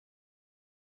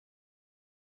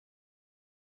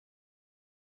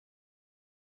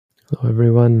Hello,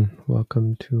 everyone.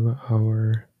 Welcome to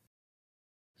our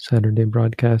Saturday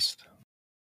broadcast.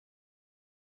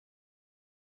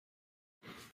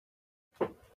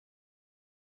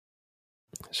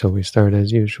 So we start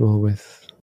as usual with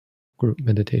group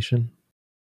meditation.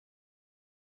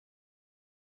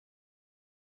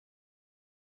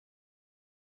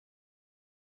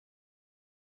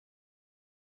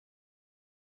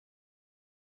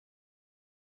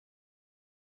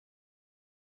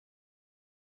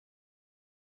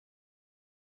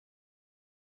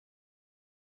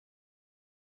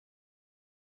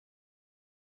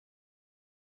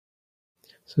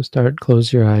 So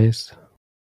close your eyes.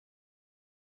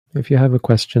 If you have a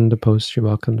question to post, you're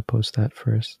welcome to post that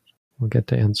first. We'll get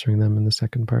to answering them in the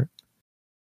second part.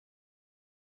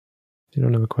 If you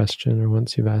don't have a question, or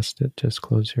once you've asked it, just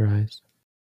close your eyes.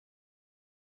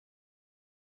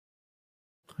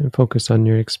 And focus on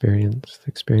your experience, the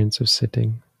experience of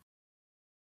sitting.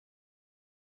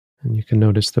 And you can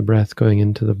notice the breath going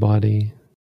into the body,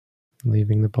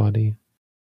 leaving the body.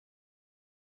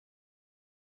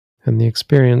 And the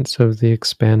experience of the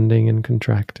expanding and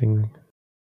contracting.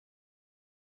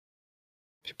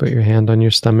 If you put your hand on your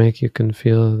stomach, you can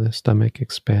feel the stomach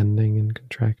expanding and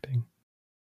contracting.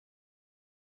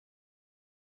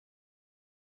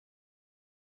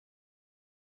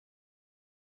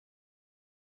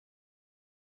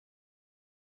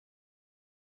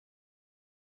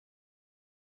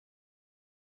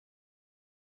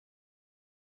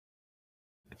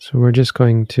 So we're just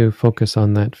going to focus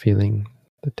on that feeling,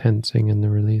 the tensing and the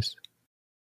release.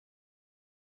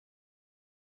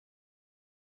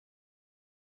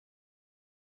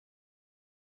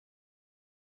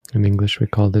 In English, we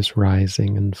call this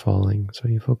rising and falling. So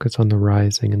you focus on the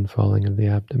rising and falling of the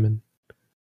abdomen.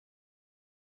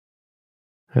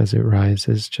 As it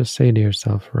rises, just say to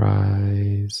yourself,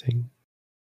 rising.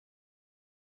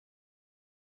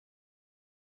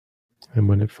 And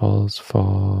when it falls,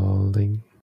 falling.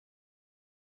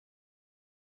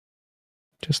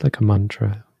 Just like a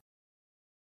mantra.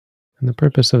 And the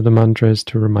purpose of the mantra is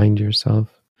to remind yourself,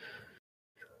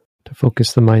 to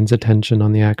focus the mind's attention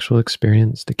on the actual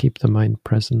experience, to keep the mind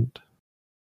present,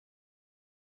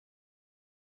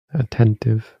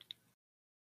 attentive.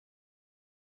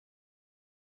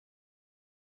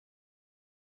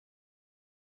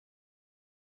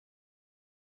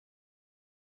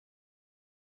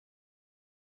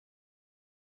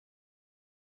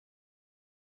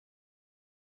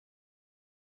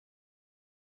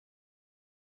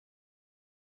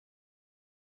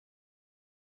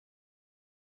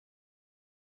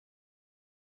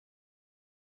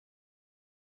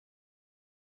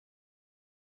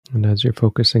 And as you're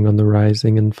focusing on the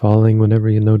rising and falling, whenever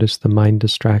you notice the mind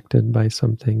distracted by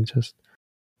something, just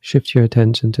shift your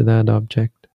attention to that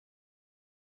object.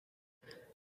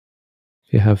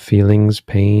 If you have feelings,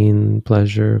 pain,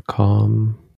 pleasure,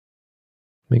 calm,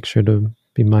 make sure to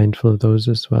be mindful of those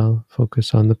as well.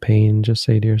 Focus on the pain. Just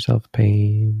say to yourself,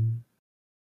 pain,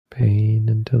 pain,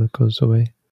 until it goes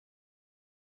away.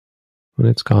 When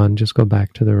it's gone, just go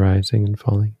back to the rising and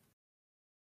falling.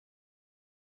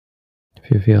 If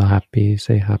you feel happy,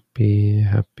 say happy,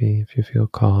 happy. If you feel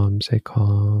calm, say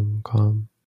calm, calm.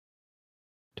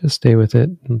 Just stay with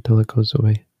it until it goes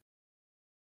away.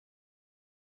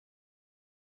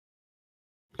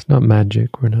 It's not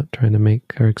magic. We're not trying to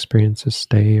make our experiences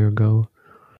stay or go.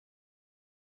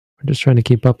 We're just trying to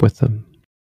keep up with them.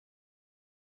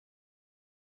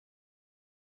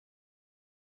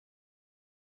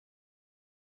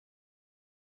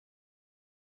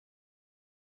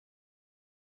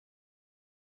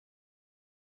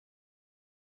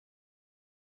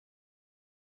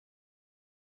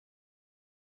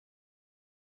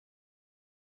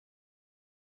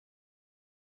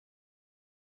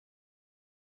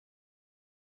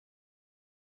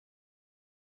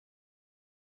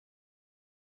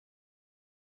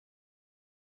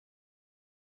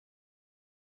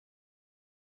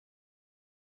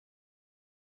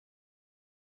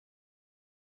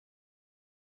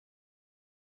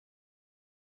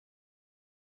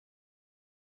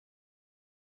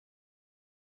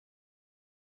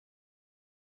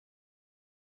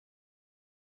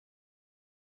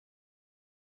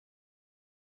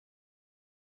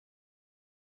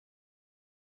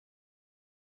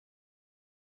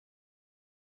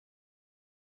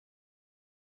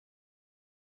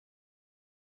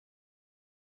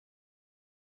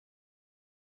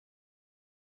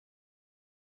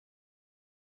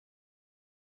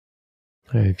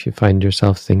 If you find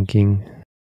yourself thinking,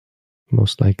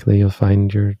 most likely you'll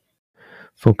find your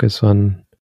focus on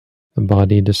the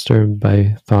body disturbed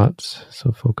by thoughts.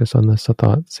 So focus on the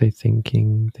thoughts, say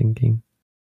thinking, thinking.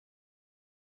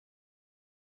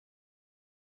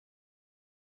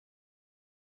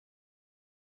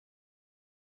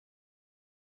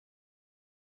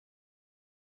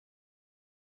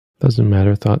 Doesn't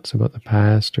matter thoughts about the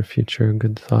past or future,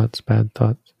 good thoughts, bad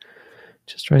thoughts.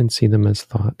 Just try and see them as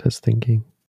thought, as thinking.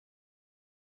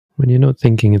 When you note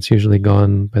thinking, it's usually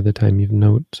gone by the time you've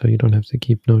note, so you don't have to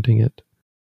keep noting it.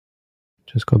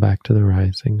 Just go back to the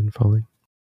rising and falling.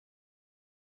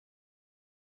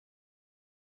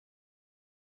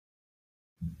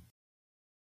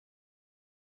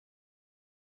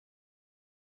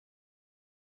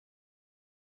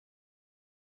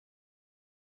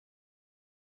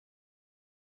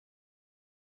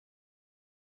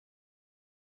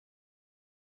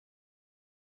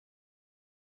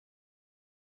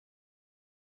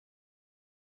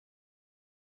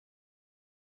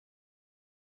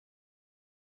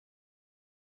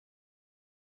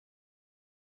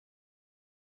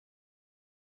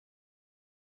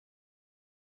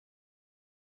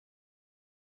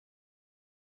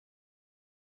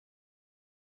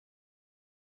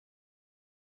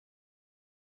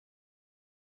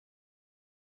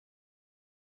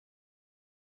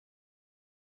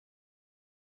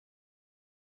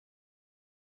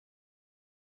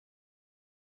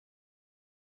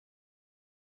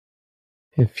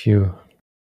 If you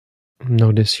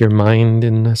notice your mind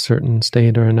in a certain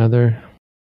state or another,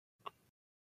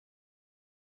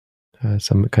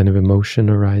 some kind of emotion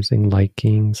arising,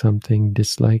 liking something,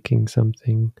 disliking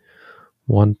something,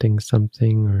 wanting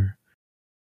something, or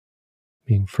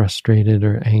being frustrated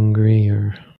or angry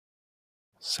or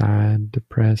sad,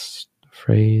 depressed,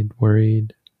 afraid,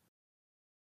 worried.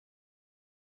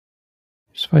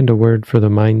 Just find a word for the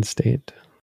mind state.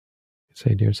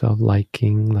 Say to yourself,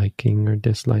 liking, liking, or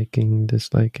disliking,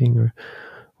 disliking, or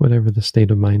whatever the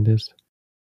state of mind is.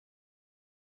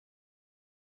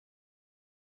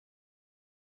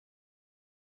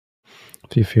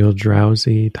 If you feel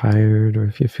drowsy, tired, or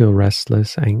if you feel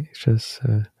restless, anxious,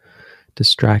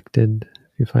 distracted,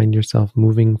 if you find yourself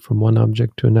moving from one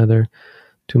object to another,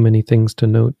 too many things to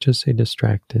note, just say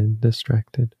distracted,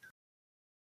 distracted.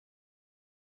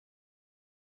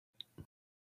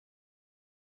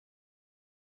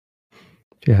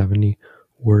 If you have any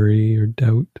worry or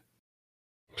doubt,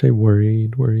 say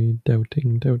worried, worried,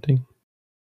 doubting, doubting.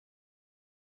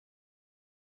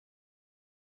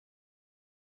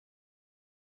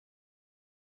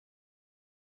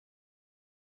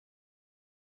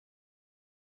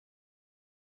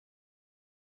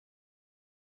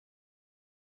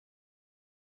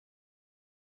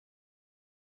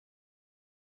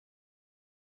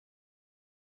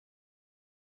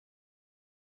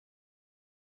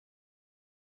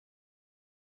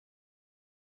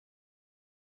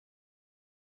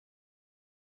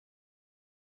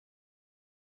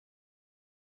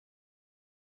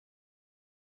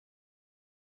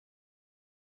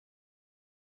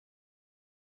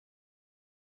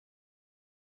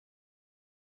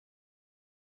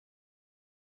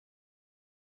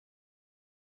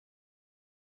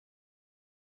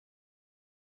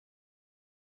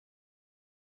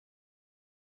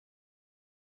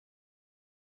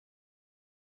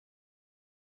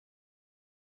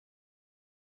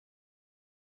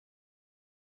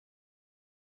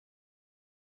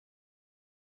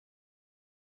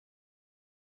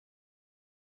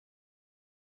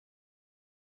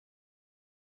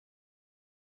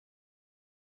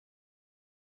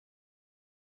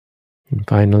 And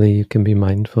finally, you can be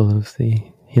mindful of the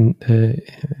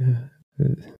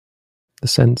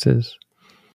senses: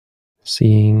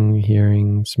 seeing,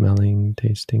 hearing, smelling,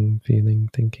 tasting, feeling,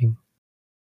 thinking.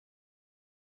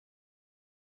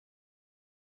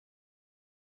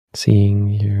 Seeing,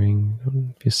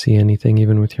 hearing. If you see anything,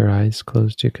 even with your eyes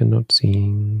closed, you can note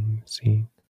seeing, seeing.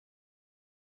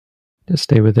 Just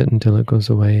stay with it until it goes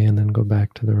away and then go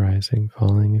back to the rising,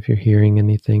 falling. If you're hearing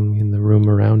anything in the room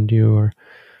around you or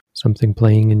something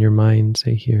playing in your mind,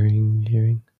 say hearing,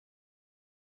 hearing.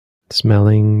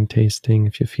 Smelling, tasting.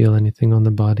 If you feel anything on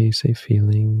the body, say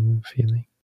feeling, feeling.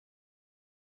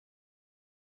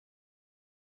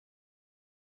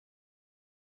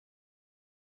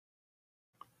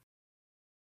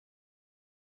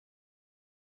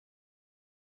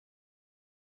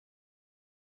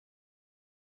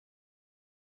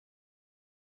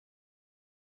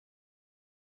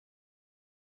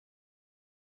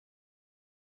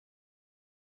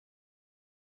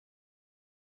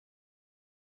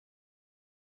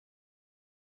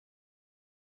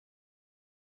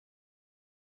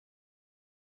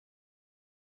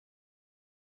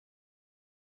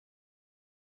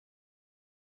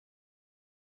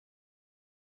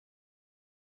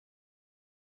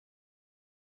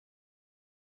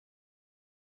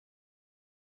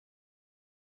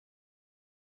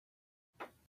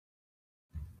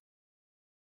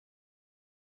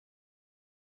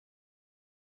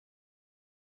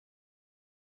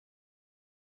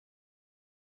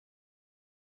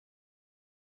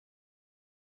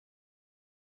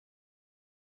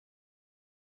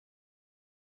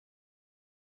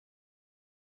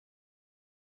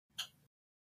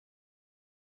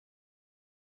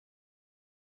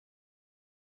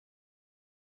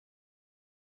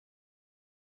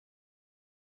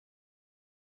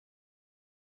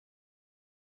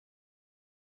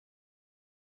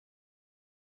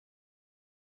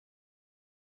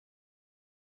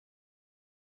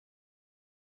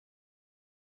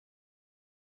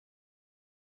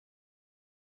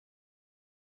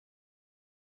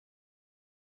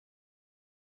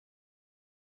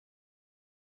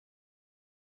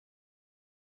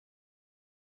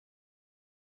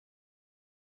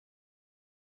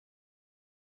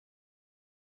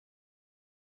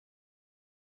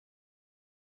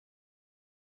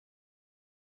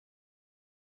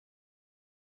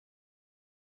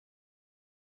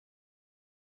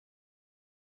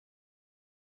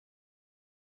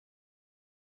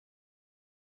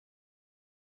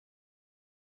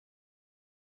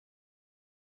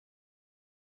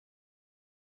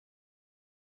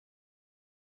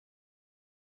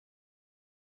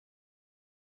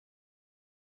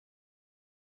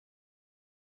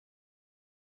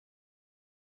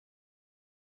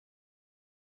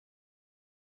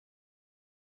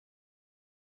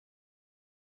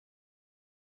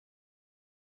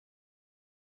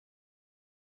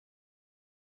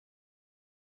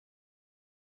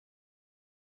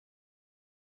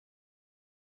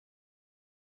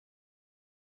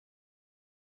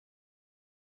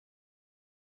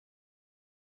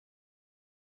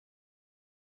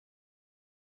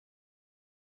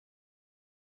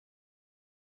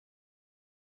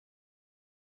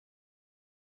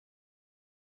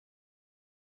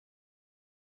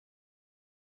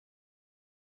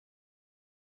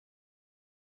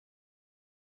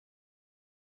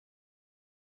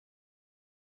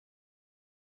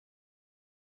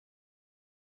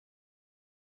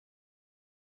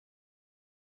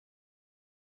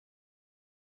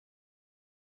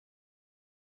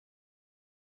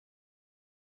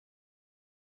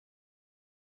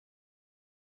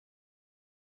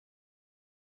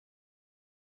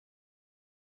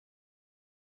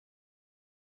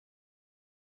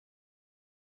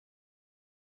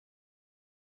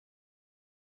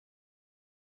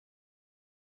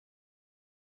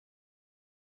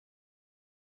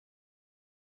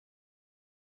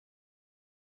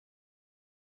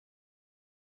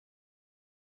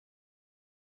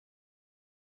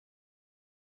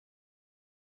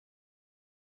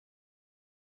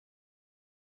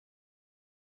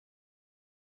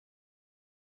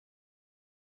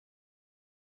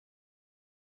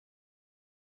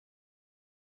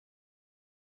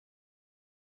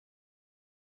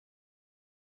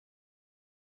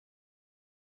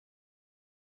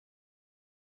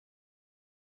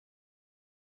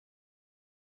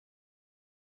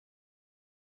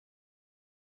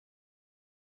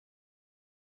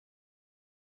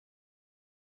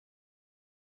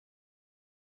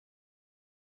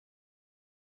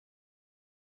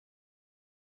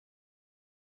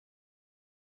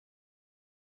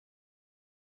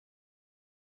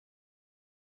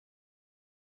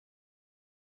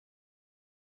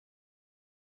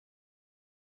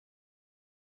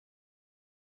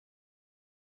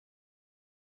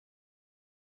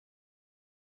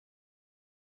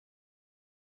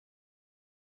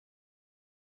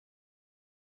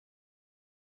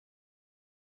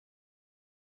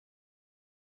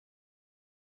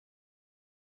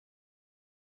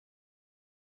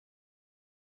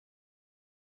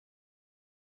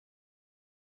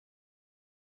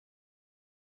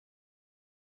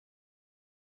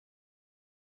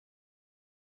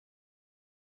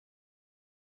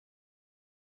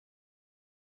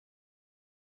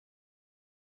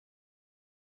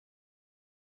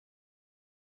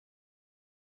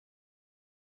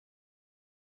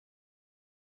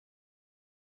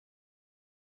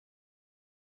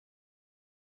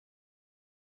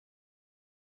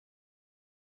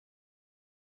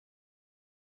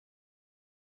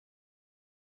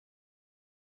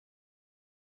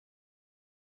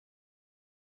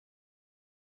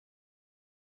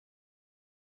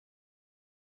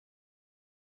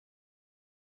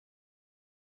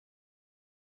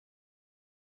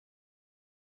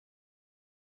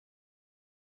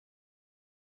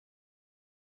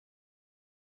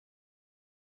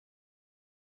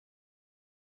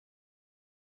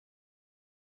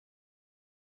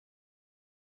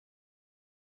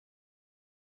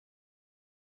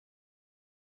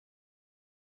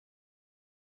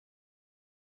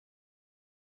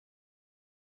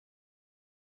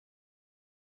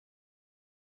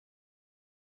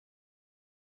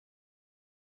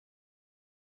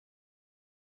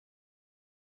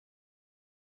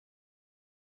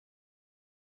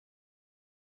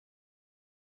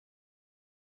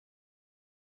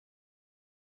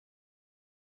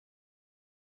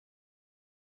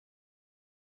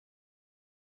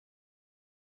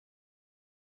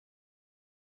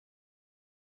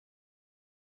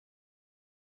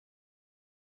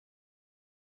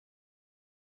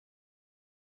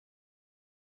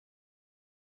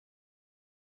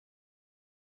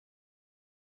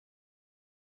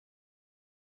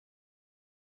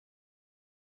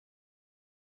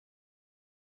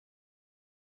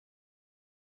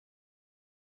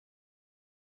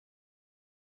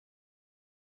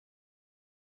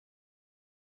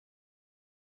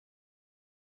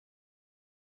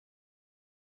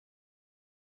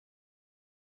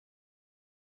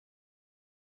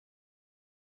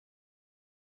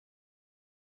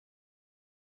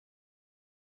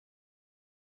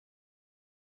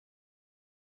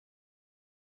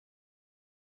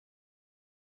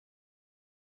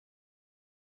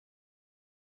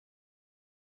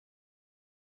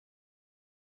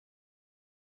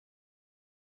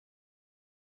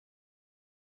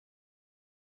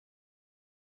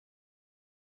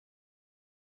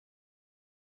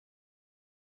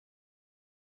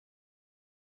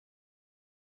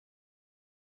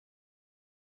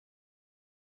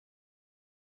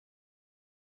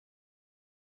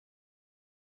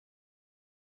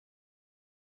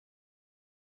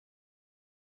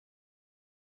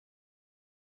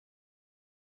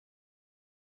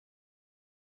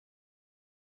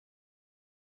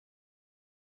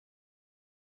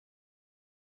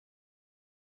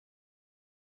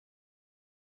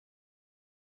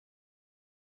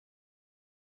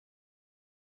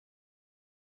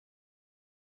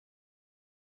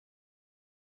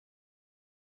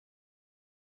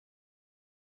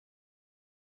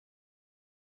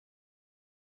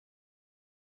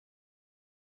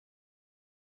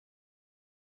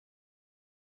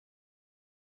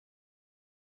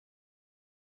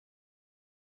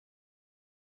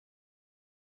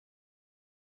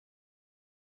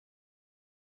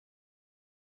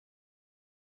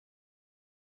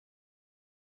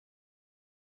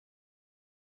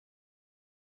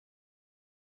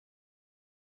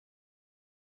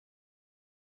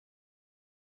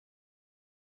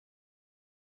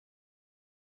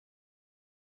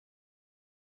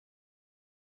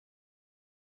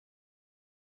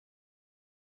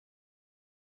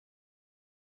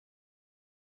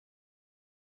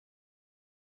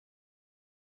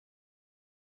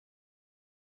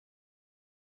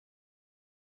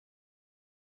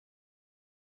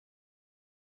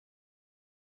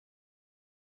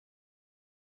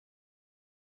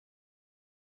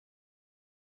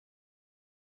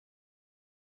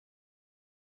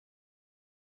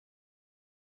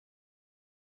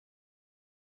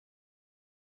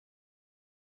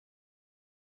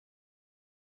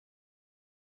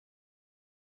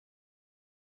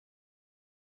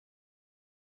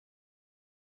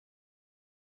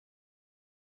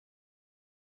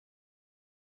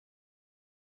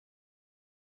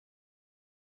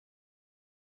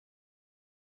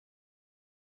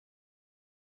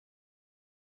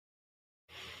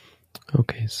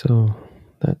 Okay, so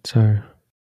that's our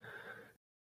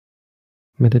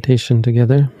meditation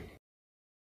together.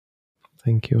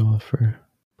 Thank you all for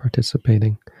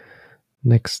participating.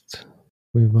 Next,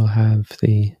 we will have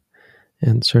the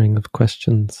answering of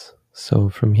questions. So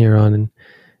from here on,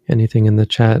 anything in the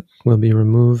chat will be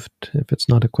removed if it's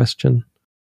not a question.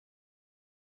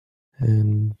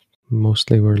 And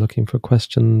mostly we're looking for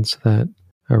questions that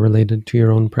are related to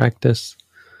your own practice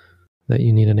that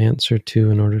you need an answer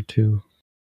to in order to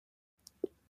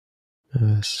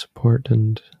support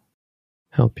and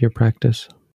help your practice.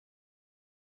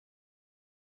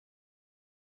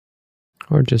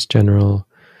 Or just generally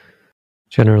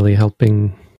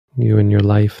helping you in your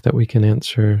life that we can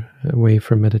answer a way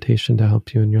for meditation to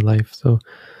help you in your life. So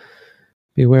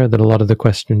be aware that a lot of the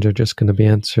questions are just going to be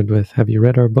answered with, have you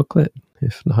read our booklet?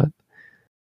 If not,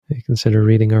 you consider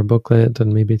reading our booklet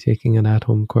and maybe taking an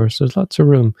at-home course. There's lots of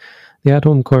room. The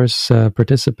at-home course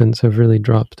participants have really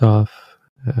dropped off.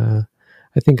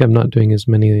 I think I'm not doing as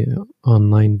many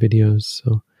online videos,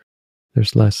 so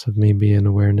there's less of maybe an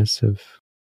awareness of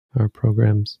our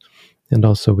programs. And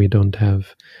also we don't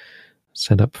have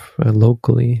set up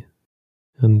locally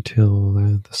until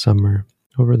the summer.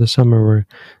 Over the summer, we're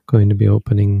going to be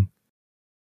opening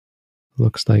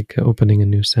a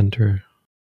new center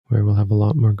where we'll have a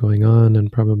lot more going on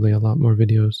and probably a lot more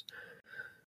videos.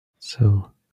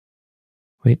 So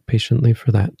wait patiently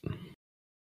for that.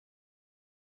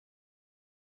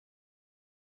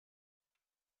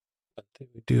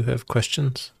 We do have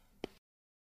questions.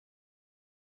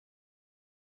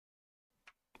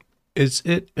 Is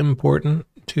it important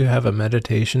to have a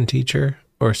meditation teacher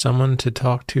or someone to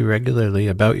talk to regularly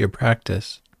about your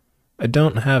practice? I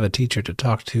don't have a teacher to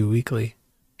talk to weekly.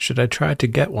 Should I try to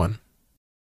get one?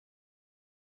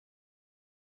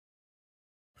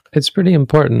 It's pretty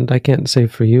important. I can't say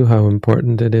for you how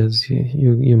important it is.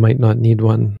 You might not need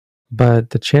one, but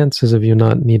the chances of you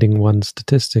not needing one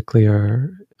statistically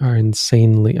are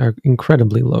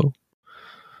incredibly low.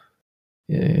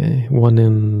 One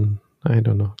in, I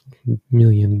don't know,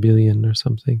 million, billion or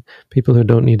something. People who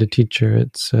don't need a teacher,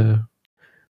 it's a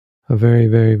very,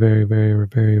 very, very, very,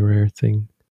 very rare thing.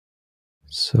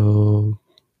 So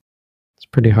it's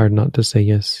pretty hard not to say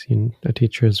yes. A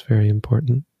teacher is very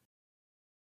important.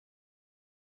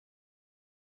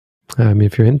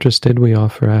 If you're interested, we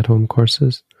offer at-home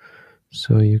courses.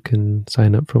 So you can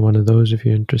sign up for one of those if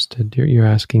you're interested. You're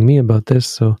asking me about this,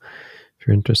 so if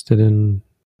you're interested in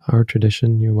our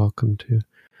tradition, you're welcome to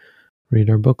read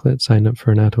our booklet, sign up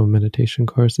for an at-home meditation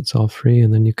course. It's all free,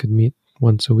 and then you could meet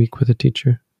once a week with a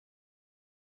teacher.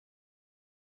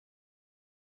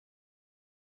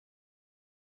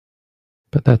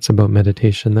 But that's about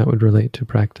meditation. That would relate to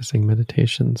practicing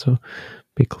meditation. So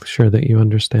be sure that you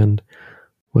understand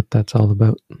what that's all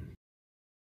about.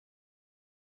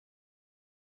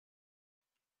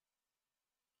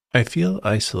 I feel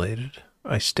isolated.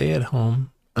 I stay at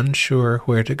home, unsure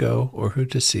where to go or who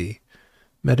to see.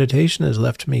 Meditation has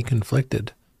left me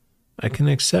conflicted. I can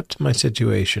accept my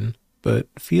situation, but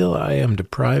feel I am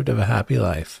deprived of a happy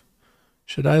life.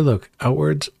 Should I look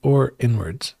outwards or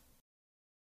inwards?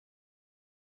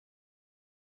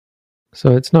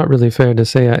 So it's not really fair to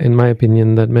say, in my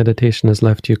opinion, that meditation has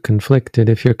left you conflicted.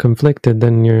 If you're conflicted,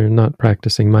 then you're not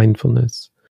practicing mindfulness.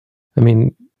 I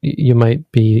mean, you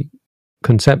might be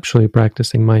conceptually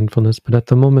practicing mindfulness, but at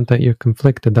the moment that you're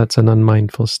conflicted, that's an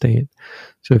unmindful state.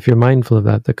 So if you're mindful of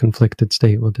that, the conflicted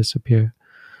state will disappear.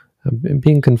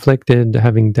 Being conflicted,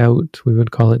 having doubt, we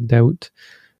would call it doubt,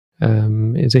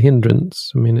 is a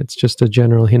hindrance. I mean, it's just a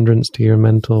general hindrance to your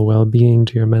mental well-being,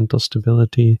 to your mental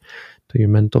stability, to your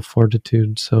mental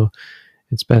fortitude. So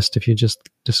it's best if you just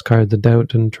discard the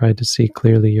doubt and try to see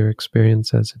clearly your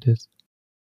experience as it is.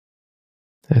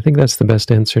 I think that's the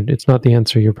best answer. It's not the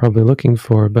answer you're probably looking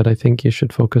for, but I think you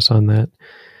should focus on that.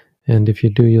 And if you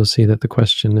do, you'll see that the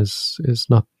question is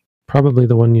not probably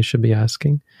the one you should be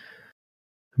asking.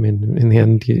 I mean, in the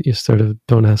end, you sort of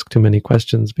don't ask too many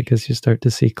questions because you start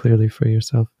to see clearly for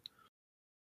yourself.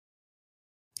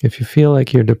 If you feel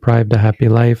like you're deprived a happy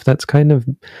life, that's kind of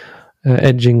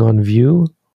edging on view.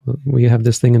 We have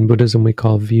this thing in Buddhism we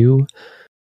call view.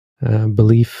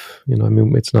 Belief, I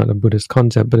mean, it's not a Buddhist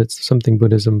concept, but it's something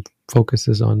Buddhism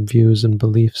focuses on, views and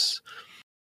beliefs,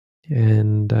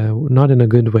 and not in a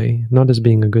good way, not as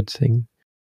being a good thing,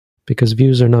 because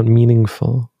views are not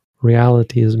meaningful.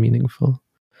 Reality is meaningful.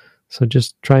 So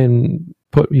just try and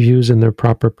put views in their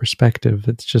proper perspective.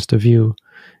 It's just a view.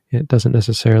 It doesn't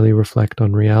necessarily reflect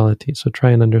on reality. So try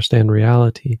and understand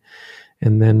reality.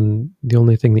 And then the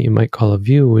only thing that you might call a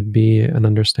view would be an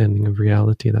understanding of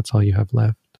reality. That's all you have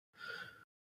left.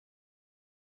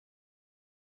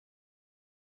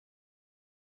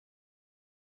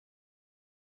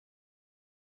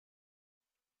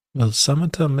 Will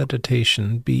samatha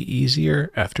meditation be easier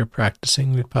after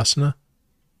practicing vipassana?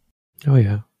 Oh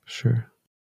yeah, sure.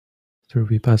 Through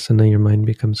vipassana, your mind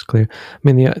becomes clear. I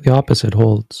mean, the opposite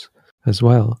holds as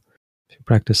well. If you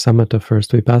practice samatha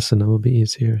first, vipassana will be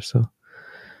easier. So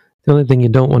the only thing you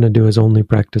don't want to do is only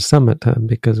practice samatha,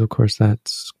 because of course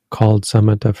that's called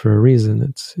samatha for a reason.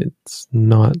 It's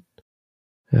not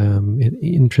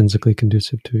intrinsically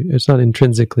conducive to. It's not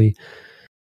intrinsically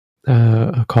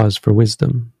a cause for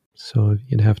wisdom. So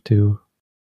you'd have to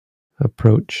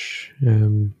approach.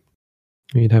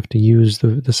 You'd have to use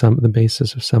the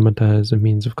basis of samatha as a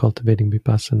means of cultivating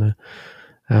vipassana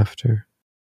after.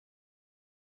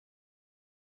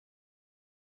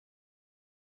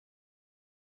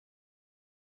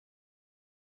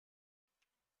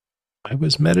 I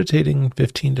was meditating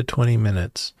 15 to 20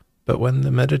 minutes, but when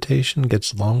the meditation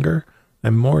gets longer,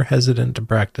 I'm more hesitant to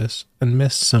practice and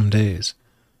miss some days.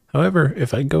 However,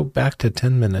 if I go back to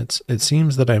 10 minutes, it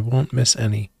seems that I won't miss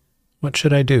any. What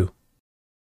should I do?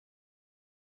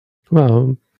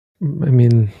 Well, I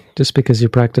mean, just because you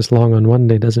practice long on one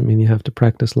day doesn't mean you have to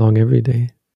practice long every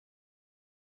day.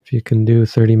 If you can do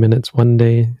 30 minutes one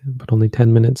day, but only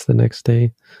 10 minutes the next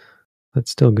day,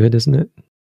 that's still good, isn't it?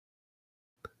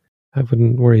 I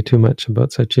wouldn't worry too much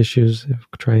about such issues.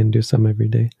 Try and do some every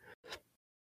day,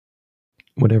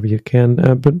 whatever you can.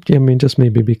 But yeah, I mean, just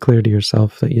maybe be clear to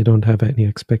yourself that you don't have any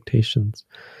expectations.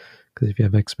 Because if you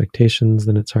have expectations,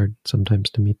 then it's hard sometimes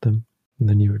to meet them. And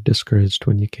then you're discouraged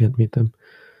when you can't meet them.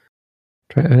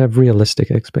 Try and have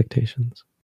realistic expectations.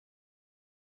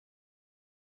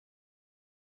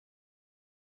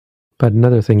 But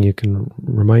another thing you can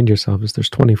remind yourself is there's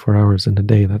 24 hours in a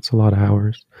day. That's a lot of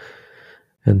hours.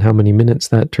 And how many minutes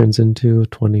that turns into,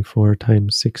 24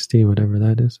 times 60, whatever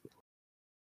that is.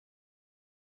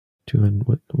 Is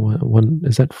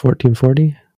that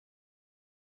 1440?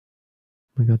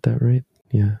 I got that right?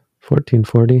 Yeah,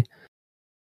 1440.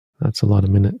 That's a lot of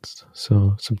minutes.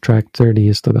 So subtract 30,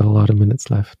 you still got a lot of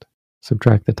minutes left.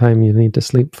 Subtract the time you need to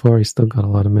sleep for, you still got a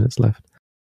lot of minutes left.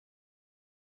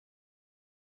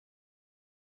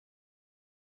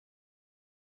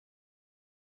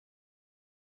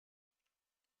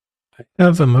 I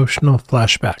have emotional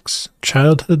flashbacks,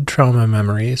 childhood trauma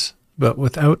memories, but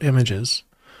without images.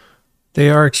 They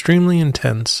are extremely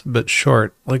intense, but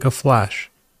short, like a flash.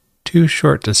 Too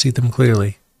short to see them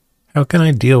clearly. How can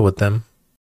I deal with them?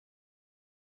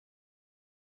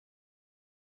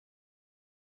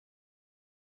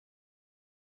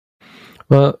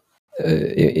 Well,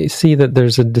 you see that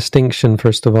there's a distinction,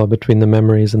 first of all, between the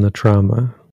memories and the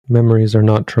trauma. Memories are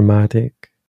not traumatic.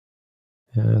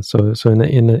 So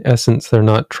in essence, they're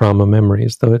not trauma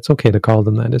memories, though it's okay to call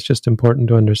them that. It's just important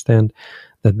to understand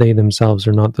that they themselves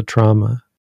are not the trauma.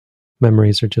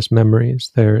 Memories are just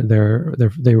memories. They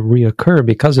reoccur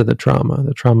because of the trauma.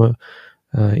 The trauma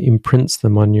imprints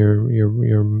them on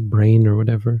your brain or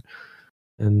whatever,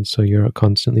 and so you're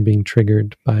constantly being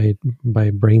triggered by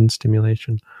brain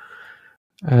stimulation.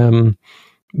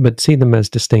 But see them as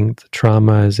distinct.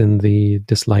 Trauma is in the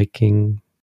disliking,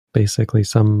 basically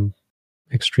some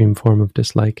extreme form of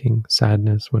disliking,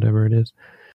 sadness, whatever it is,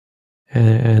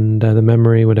 and the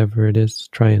memory, whatever it is.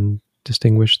 Try and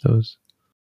distinguish those.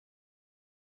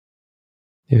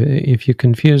 If you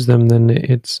confuse them, then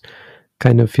it's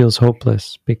kind of feels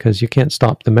hopeless because you can't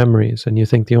stop the memories, and you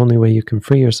think the only way you can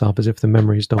free yourself is if the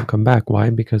memories don't come back.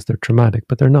 Why? Because they're traumatic,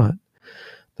 but they're not.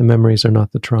 The memories are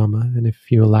not the trauma, and if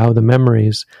you allow the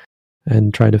memories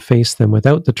and try to face them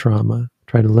without the trauma,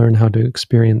 try to learn how to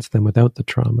experience them without the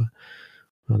trauma,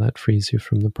 well, that frees you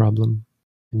from the problem,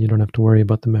 and you don't have to worry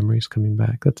about the memories coming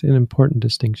back. That's an important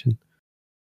distinction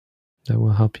that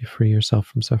will help you free yourself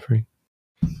from suffering.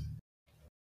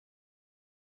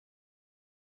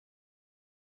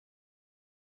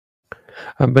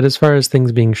 But as far as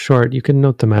things being short, you can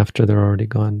note them after they're already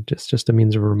gone. Just a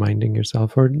means of reminding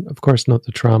yourself, or of course, note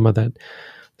the trauma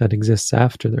that exists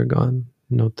after they're gone.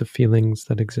 Note the feelings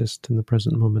that exist in the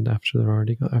present moment after they're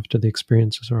already gone, after the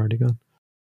experiences are already gone.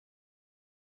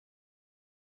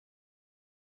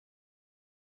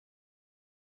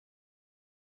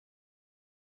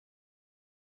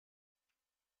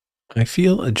 I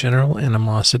feel a general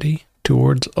animosity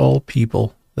towards all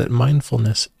people that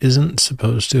mindfulness isn't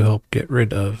supposed to help get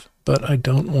rid of, but I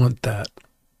don't want that.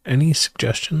 Any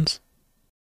suggestions?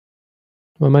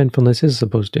 Well, mindfulness is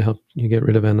supposed to help you get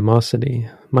rid of animosity.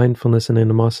 Mindfulness and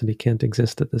animosity can't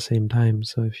exist at the same time.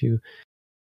 So if you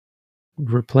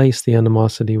replace the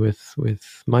animosity with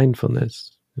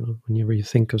mindfulness, whenever you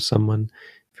think of someone,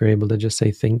 if you're able to just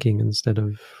say thinking instead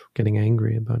of getting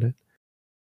angry about it,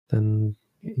 then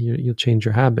you'll change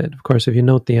your habit. Of course, if you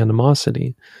note the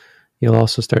animosity, you'll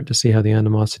also start to see how the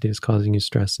animosity is causing you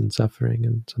stress and suffering.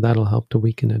 And so that'll help to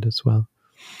weaken it as well.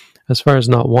 As far as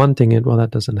not wanting it, well,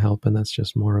 that doesn't help, and that's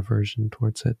just more aversion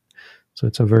towards it. So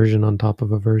it's aversion on top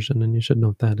of aversion, and you should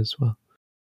note that as well.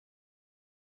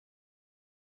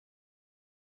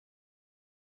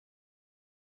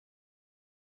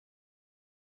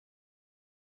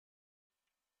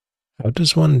 How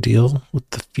does one deal with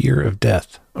the fear of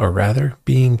death, or rather,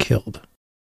 being killed?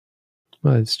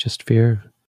 Well, it's just fear.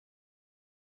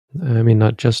 I mean,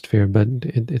 not just fear, but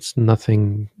it's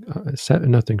nothing,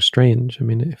 nothing strange. I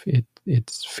mean, if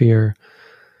it's fear,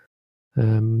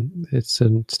 it's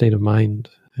a state of mind,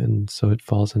 and so it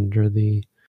falls under the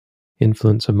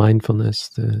influence of mindfulness,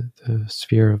 the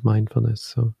sphere of mindfulness.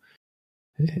 So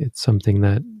it's something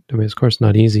that, I mean, it's of course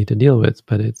not easy to deal with,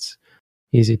 but it's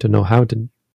easy to know how to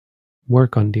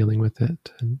work on dealing with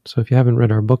it. And so if you haven't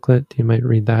read our booklet, you might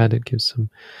read that. It gives some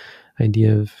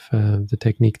idea of the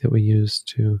technique that we use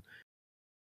to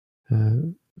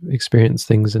experience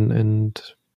things and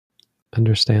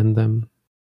understand them,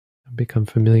 become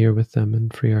familiar with them,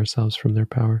 and free ourselves from their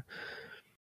power.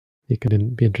 You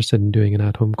could be interested in doing an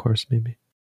at-home course, maybe.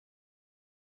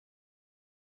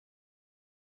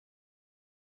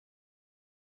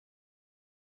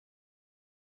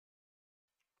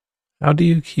 How do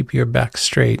you keep your back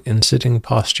straight in sitting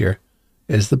posture?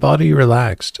 Is the body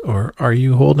relaxed, or are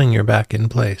you holding your back in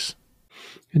place?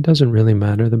 It doesn't really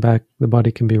matter. The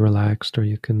body can be relaxed, or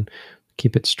you can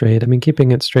keep it straight. I mean,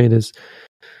 keeping it straight is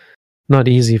not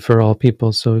easy for all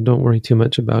people, so don't worry too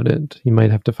much about it. You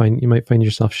might find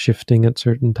yourself shifting at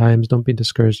certain times. Don't be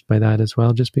discouraged by that as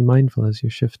well. Just be mindful as you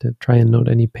shift it. Try and note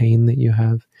any pain that you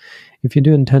have. If you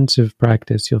do intensive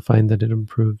practice, you'll find that it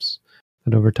improves.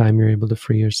 That over time you're able to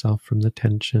free yourself from the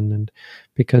tension, and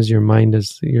because your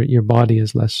body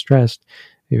is less stressed,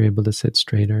 you're able to sit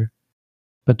straighter.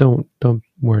 But don't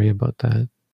worry about that.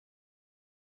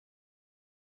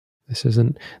 This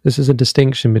is a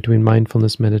distinction between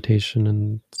mindfulness meditation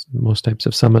and most types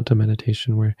of samatha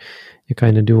meditation, where you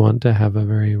kind of do want to have a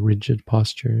very rigid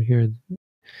posture. Here in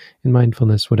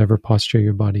mindfulness, whatever posture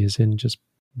your body is in, just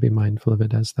be mindful of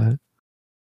it as that.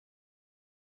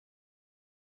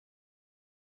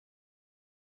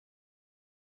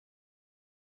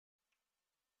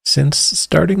 Since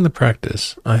starting the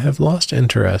practice, I have lost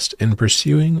interest in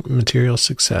pursuing material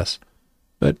success.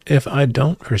 But if I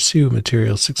don't pursue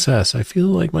material success, I feel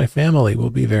like my family will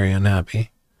be very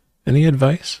unhappy. Any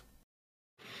advice?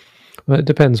 Well, it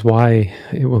depends why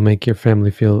it will make your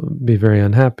family be very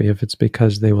unhappy. If it's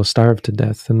because they will starve to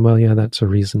death, then, well, yeah, that's a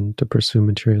reason to pursue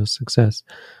material success,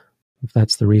 if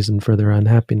that's the reason for their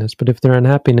unhappiness. But if their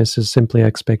unhappiness is simply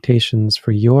expectations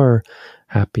for your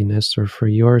happiness or for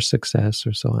your success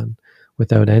or so on,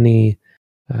 without any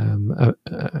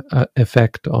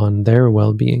effect on their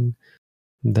well-being,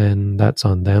 then that's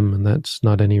on them, and that's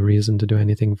not any reason to do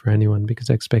anything for anyone, because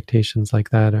expectations like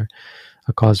that are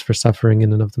a cause for suffering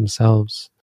in and of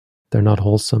themselves. They're not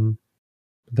wholesome,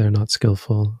 they're not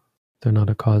skillful, they're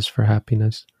not a cause for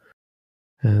happiness,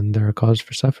 and they're a cause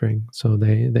for suffering. So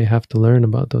they have to learn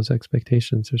about those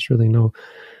expectations. There's really no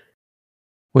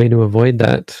way to avoid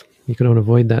that. You can only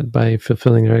avoid that by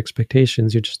fulfilling their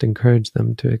expectations. You just encourage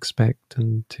them to expect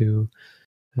and to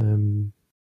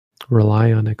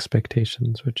rely on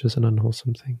expectations, which is an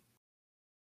unwholesome thing.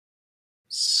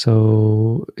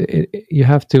 So you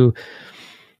have to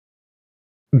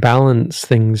balance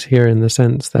things here in the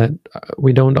sense that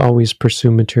we don't always pursue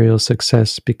material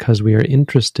success because we are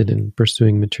interested in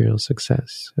pursuing material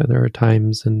success. There are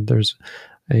times, and there's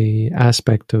a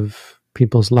aspect of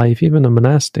people's life, even a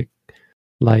monastic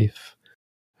life,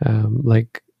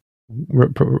 like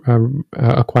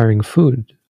acquiring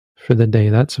food for the day.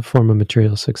 That's a form of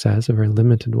material success, a very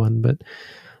limited one, but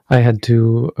I had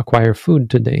to acquire food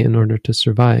today in order to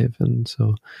survive. And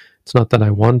so it's not that I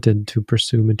wanted to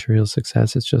pursue material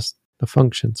success, it's just a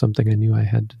function, something I knew I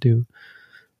had to do,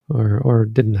 or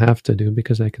didn't have to do,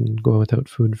 because I can go without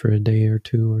food for a day or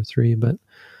two or three, but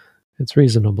it's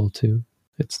reasonable to.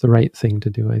 It's the right thing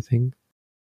to do, I think.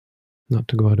 Not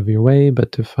to go out of your way,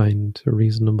 but to find a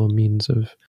reasonable means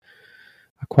of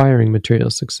acquiring material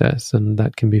success, and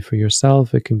that can be for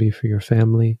yourself, it can be for your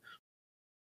family.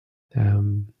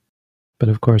 But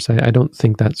of course, I don't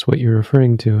think that's what you're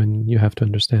referring to, and you have to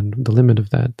understand the limit of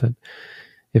that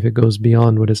if it goes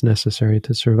beyond what is necessary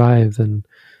to survive, then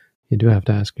you do have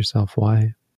to ask yourself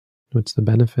why. What's the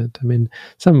benefit? I mean,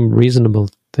 some reasonable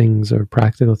things or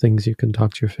practical things you can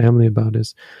talk to your family about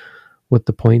is what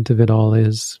the point of it all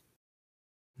is,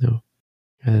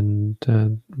 and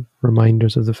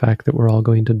reminders of the fact that we're all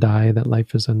going to die, that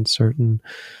life is uncertain,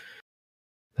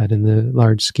 that in the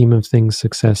large scheme of things,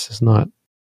 success is not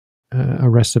a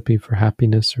recipe for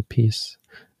happiness or peace,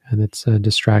 and it's a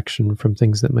distraction from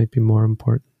things that might be more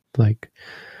important, like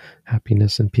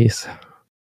happiness and peace.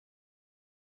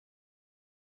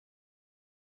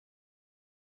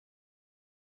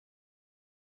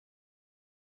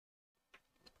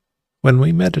 When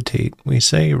we meditate, we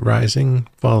say rising,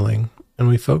 falling, and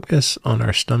we focus on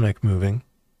our stomach moving.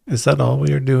 Is that all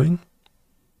we are doing?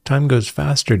 Time goes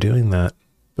faster doing that,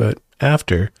 but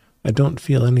after, I don't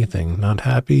feel anything, not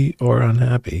happy or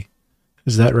unhappy.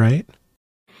 Is that right?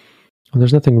 Well,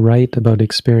 there's nothing right about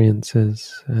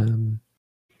experiences.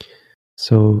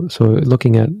 So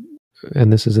looking at,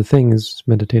 and this is the thing, is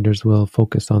meditators will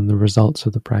focus on the results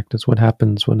of the practice, what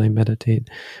happens when I meditate.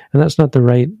 And that's not the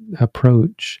right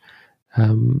approach.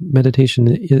 Meditation,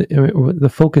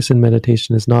 the focus in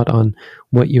meditation is not on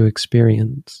what you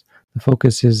experience. The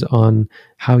focus is on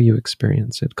how you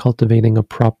experience it, cultivating a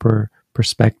proper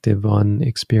perspective on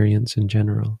experience in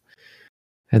general.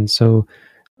 And so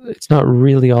it's not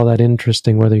really all that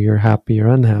interesting whether you're happy or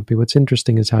unhappy. What's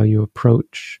interesting is how you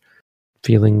approach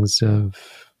feelings of,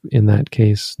 in that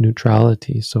case,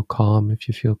 neutrality. So calm, if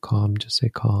you feel calm, just say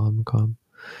calm, calm.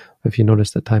 If you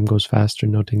notice that time goes faster,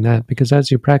 noting that, because as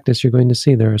you practice, you're going to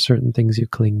see there are certain things you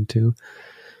cling to.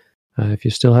 If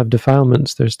you still have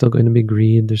defilements, there's still going to be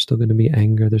greed, there's still going to be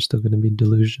anger, there's still going to be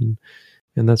delusion.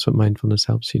 And that's what mindfulness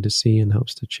helps you to see and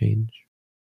helps to change.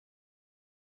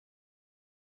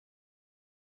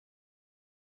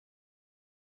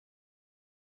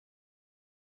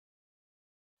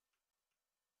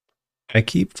 I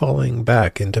keep falling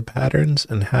back into patterns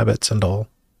and habits and all,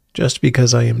 just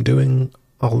because I am doing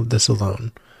all of this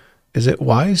alone. Is it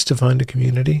wise to find a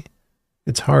community?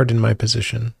 It's hard in my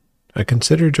position. I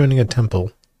consider joining a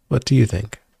temple. What do you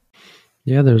think?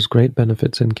 Yeah, there's great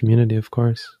benefits in community, of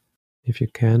course. If you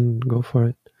can, go for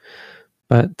it.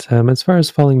 But as far as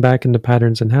falling back into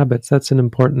patterns and habits, that's an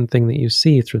important thing that you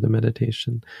see through the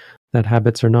meditation, that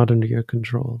habits are not under your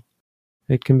control.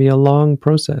 It can be a long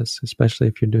process, especially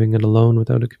if you're doing it alone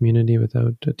without a community,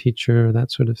 without a teacher,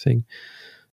 that sort of thing.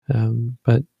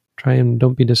 But try and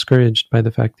don't be discouraged by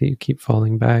the fact that you keep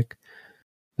falling back.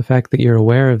 The fact that you're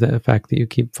aware of the fact that you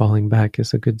keep falling back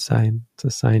is a good sign. It's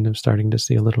a sign of starting to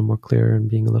see a little more clear and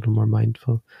being a little more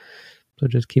mindful. So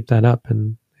just keep that up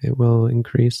and it will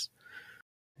increase.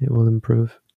 It will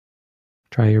improve.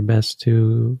 Try your best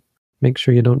to make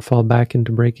sure you don't fall back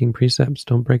into breaking precepts.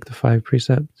 Don't break the 5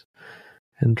 precepts.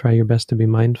 And try your best to be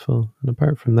mindful. And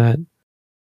apart from that,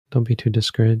 don't be too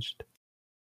discouraged.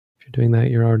 If you're doing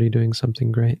that, you're already doing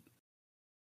something great.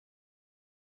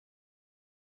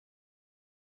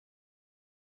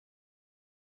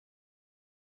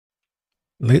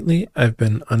 Lately, I've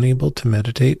been unable to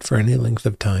meditate for any length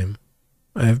of time.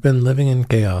 I have been living in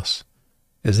chaos.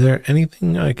 Is there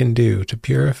anything I can do to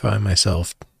purify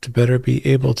myself to better be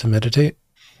able to meditate?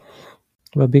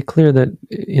 Well, be clear that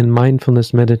in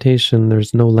mindfulness meditation,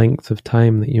 there's no length of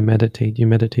time that you meditate. You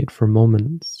meditate for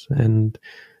moments, and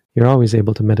you're always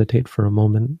able to meditate for a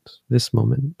moment, this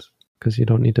moment, because you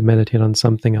don't need to meditate on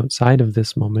something outside of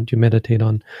this moment. You meditate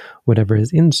on whatever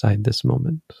is inside this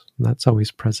moment. And that's always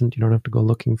present. You don't have to go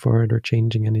looking for it or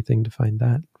changing anything to find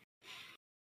that.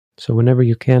 So whenever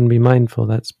you can be mindful,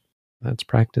 that's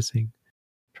practicing.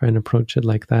 Try and approach it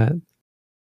like that.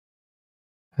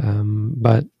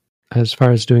 But as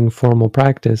far as doing formal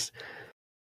practice,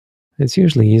 it's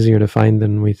usually easier to find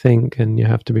than we think, and you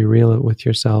have to be real with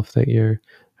yourself that you're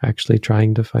actually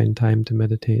trying to find time to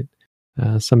meditate.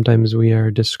 Sometimes we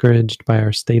are discouraged by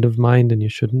our state of mind, and you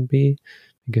shouldn't be,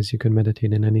 because you can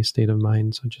meditate in any state of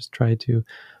mind. So just try to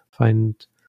find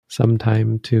some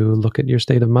time to look at your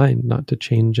state of mind, not to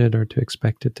change it or to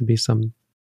expect it to be something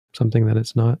that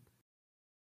it's not.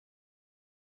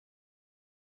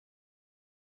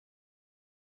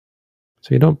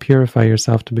 So you don't purify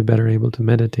yourself to be better able to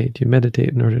meditate. You meditate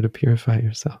in order to purify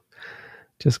yourself.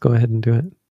 Just go ahead and do it.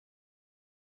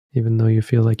 Even though you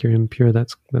feel like you're impure,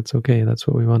 that's okay. That's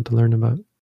what we want to learn about.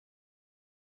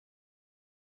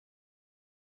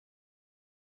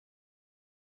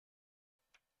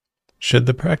 Should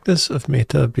the practice of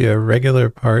metta be a regular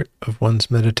part of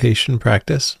one's meditation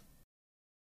practice?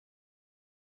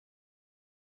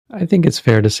 I think it's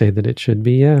fair to say that it should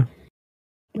be, yeah.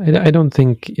 I don't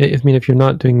think, if you're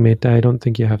not doing metta, I don't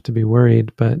think you have to be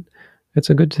worried, but it's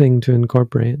a good thing to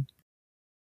incorporate.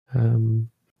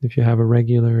 If you have a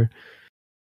regular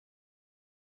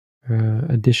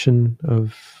addition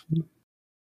of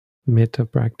metta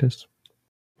practice,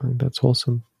 I think that's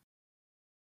wholesome.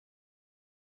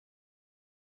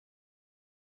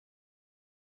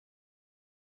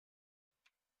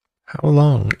 How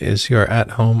long is your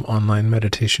at-home online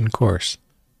meditation course?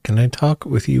 Can I talk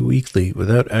with you weekly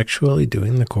without actually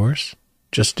doing the course?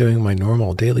 Just doing my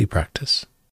normal daily practice.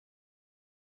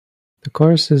 The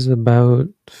course is about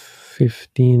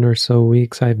 15 or so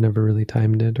weeks. I've never really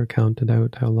timed it or counted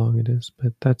out how long it is,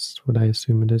 but that's what I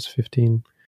assume it is, 15,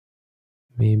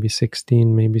 maybe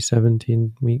 16, maybe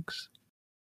 17 weeks,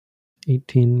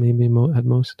 18 maybe at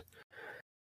most.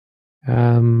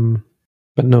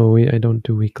 But no, I don't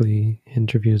do weekly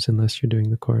interviews unless you're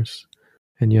doing the course.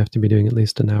 And you have to be doing at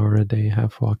least an hour a day,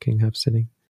 half walking, half sitting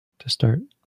to start.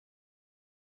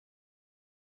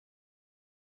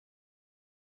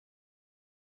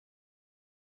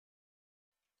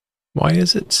 Why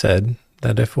is it said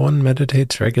that if one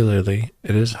meditates regularly,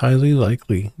 it is highly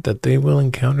likely that they will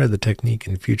encounter the technique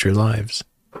in future lives?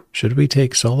 Should we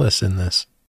take solace in this?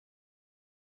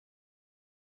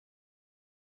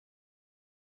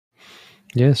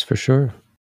 Yes, for sure.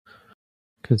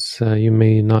 Because you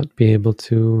may not be able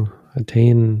to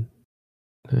attain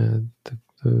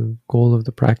the goal of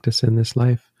the practice in this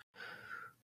life,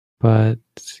 but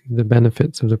the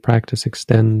benefits of the practice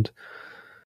extend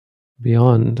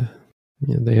beyond.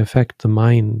 They affect the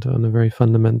mind on a very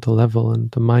fundamental level, and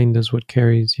the mind is what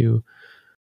carries you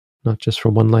not just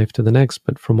from one life to the next,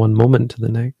 but from one moment to the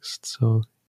next. So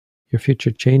your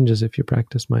future changes if you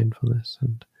practice mindfulness,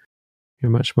 and you're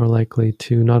much more likely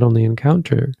to not only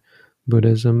encounter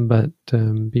Buddhism, but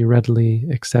be readily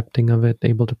accepting of it,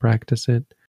 able to practice it.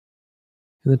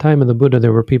 In the time of the Buddha,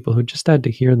 there were people who just had to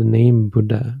hear the name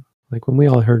Buddha. Like when we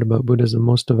all heard about Buddhism,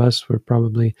 most of us were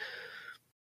probably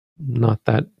not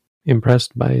that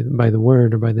impressed by the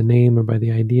word or by the name or by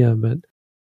the idea, but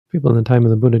people in the time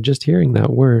of the Buddha, just hearing that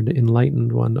word,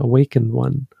 enlightened one, awakened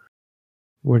one,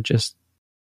 were just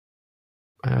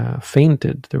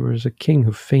fainted. There was a king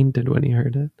who fainted when he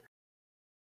heard it.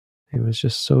 He was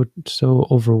just so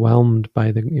overwhelmed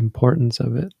by the importance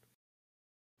of it.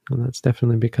 And that's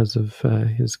definitely because of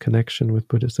his connection with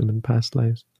Buddhism in past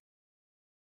lives.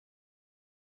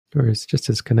 Or it's just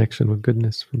his connection with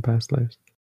goodness from past lives.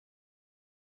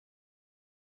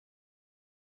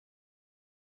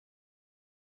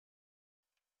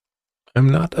 I'm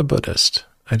not a Buddhist.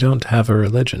 I don't have a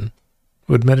religion.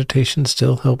 Would meditation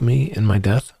still help me in my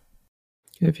death?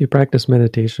 If you practice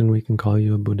meditation, we can call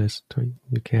you a Buddhist. Or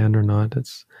you can or not.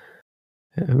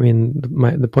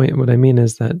 The point, what I mean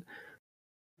is that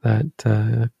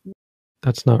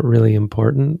that's not really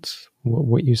important,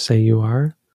 what you say you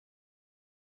are.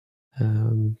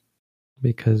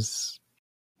 Because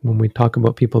when we talk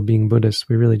about people being Buddhists,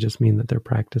 we really just mean that they're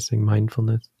practicing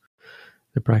mindfulness.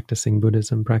 They're practicing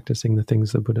Buddhism, practicing the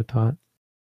things the Buddha taught.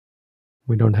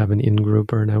 We don't have an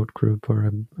in-group or an out-group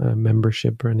or a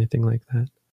membership or anything like that.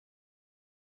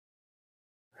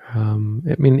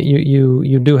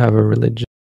 You do have a religion.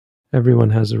 Everyone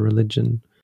has a religion.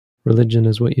 Religion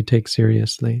is what you take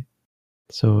seriously.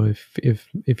 So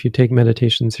if you take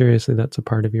meditation seriously, that's a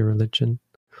part of your religion.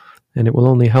 And it will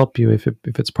only help you if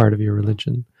it's part of your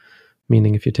religion,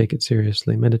 meaning if you take it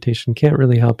seriously. Meditation can't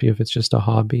really help you if it's just a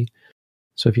hobby.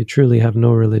 So if you truly have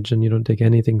no religion, you don't take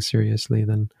anything seriously,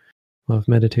 then, well, if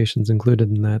meditation's included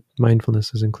in that,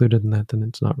 mindfulness is included in that, then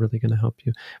it's not really going to help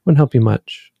you. It wouldn't help you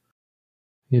much.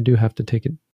 You do have to take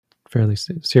it fairly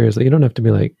seriously. You don't have to be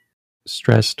like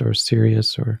stressed or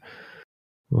serious or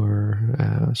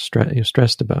you're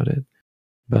stressed about it.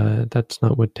 But that's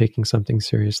not what taking something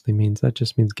seriously means. That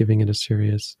just means giving it a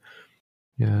serious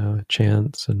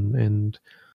chance and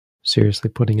seriously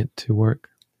putting it to work.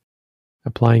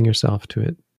 Applying yourself to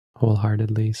it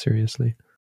wholeheartedly, seriously,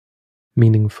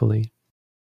 meaningfully.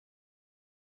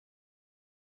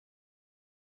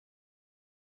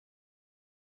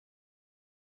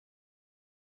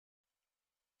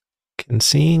 Can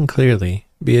seeing clearly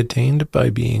be attained by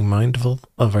being mindful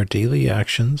of our daily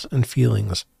actions and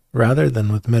feelings rather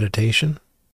than with meditation?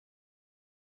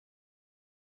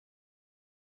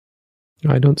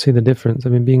 I don't see the difference. I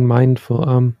mean, being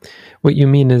mindful. What you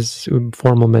mean is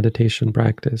formal meditation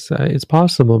practice. It's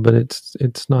possible, but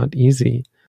it's not easy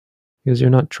because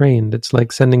you're not trained. It's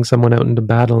like sending someone out into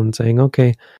battle and saying,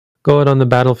 "Okay, go out on the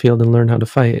battlefield and learn how to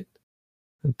fight."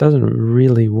 It doesn't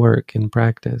really work in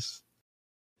practice.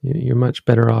 You're much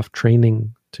better off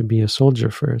training to be a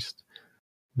soldier first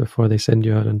before they send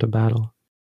you out into battle.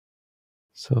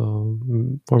 So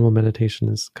formal meditation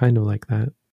is kind of like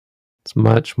that. It's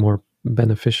much more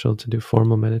beneficial to do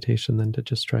formal meditation than to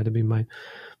just try to be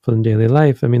mindful in daily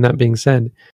life. I mean, that being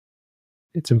said,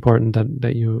 it's important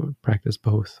that you practice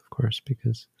both, of course,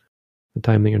 because the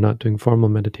time that you're not doing formal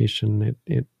meditation,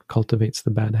 it cultivates the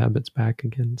bad habits back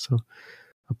again. So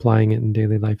applying it in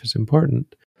daily life is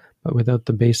important. But without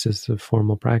the basis of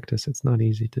formal practice, it's not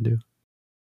easy to do.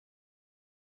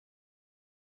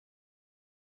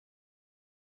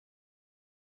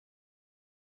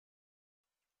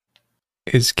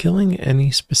 Is killing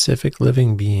any specific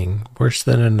living being worse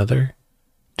than another?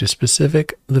 Do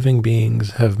specific living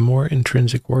beings have more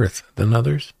intrinsic worth than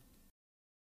others?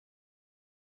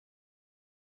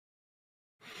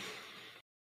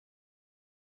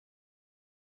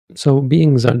 So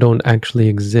beings don't actually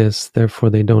exist, therefore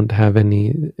they don't have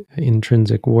any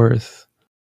intrinsic worth.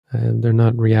 They're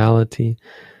not reality.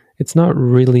 It's not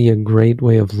really a great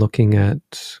way of looking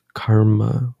at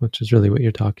karma, which is really what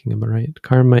you're talking about, right?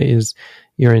 Karma is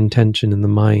your intention in the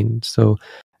mind. So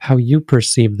how you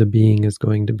perceive the being is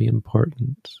going to be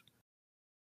important.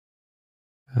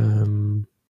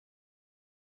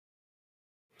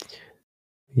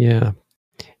 Yeah.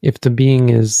 If the being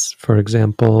is, for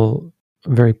example,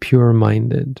 very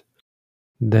pure-minded,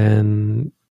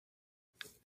 then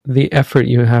the effort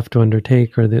you have to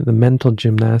undertake, or the mental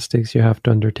gymnastics you have to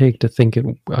undertake to think it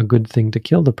a good thing to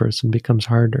kill the person, becomes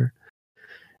harder.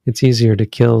 It's easier to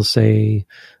kill, say,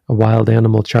 a wild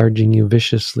animal charging you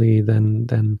viciously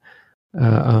than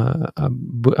a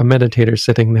meditator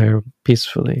sitting there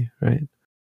peacefully, right?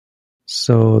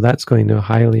 So that's going to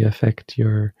highly affect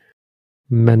your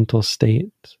mental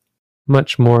state,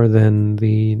 much more than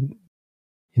the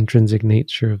intrinsic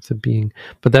nature of the being.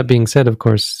 But that being said, of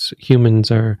course, only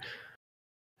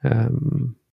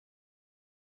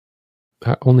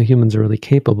humans are really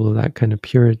capable of that kind of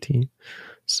purity.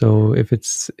 So if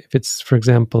it's for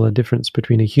example a difference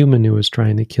between a human who is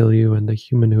trying to kill you and a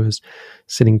human who is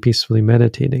sitting peacefully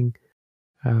meditating,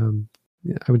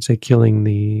 I would say killing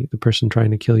the person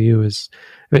trying to kill you is,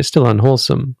 I mean, it's still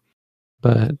unwholesome,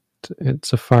 but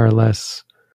it's a far less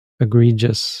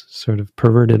egregious sort of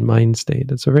perverted mind state.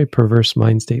 It's a very perverse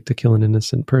mind state to kill an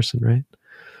innocent person, right?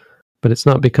 But it's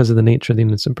not because of the nature of the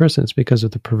innocent person, it's because of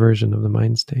the perversion of the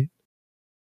mind state.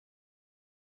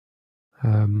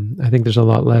 I think there's a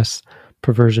lot less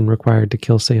perversion required to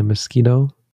kill, say, a mosquito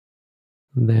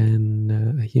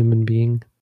than a human being.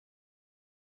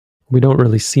 We don't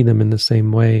really see them in the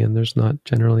same way, and there's not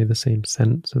generally the same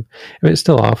sense of... I mean, it's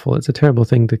still awful. It's a terrible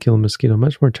thing to kill a mosquito,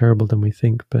 much more terrible than we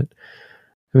think, but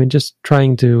I mean, just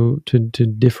trying to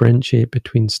differentiate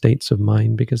between states of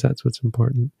mind, because that's what's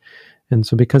important. And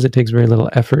so because it takes very little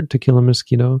effort to kill a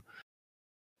mosquito,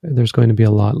 there's going to be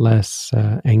a lot less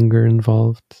anger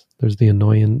involved. There's the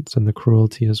annoyance and the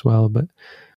cruelty as well,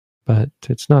 but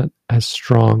it's not as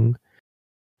strong.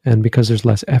 And because there's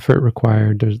less effort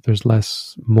required, there's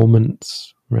less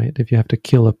moments, right? If you have to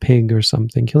kill a pig or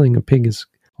something, killing a pig is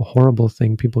a horrible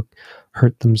thing. People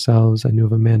hurt themselves. I knew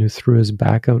of a man who threw his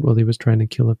back out while he was trying to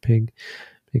kill a pig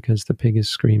because the pig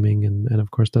is screaming and of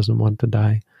course doesn't want to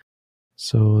die.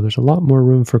 So there's a lot more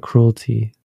room for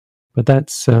cruelty. But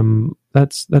that's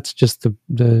just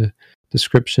the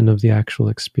description of the actual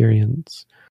experience,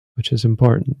 which is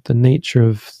important. The nature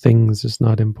of things is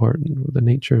not important. The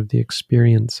nature of the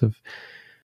experience of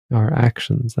our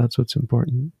actions, that's what's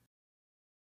important.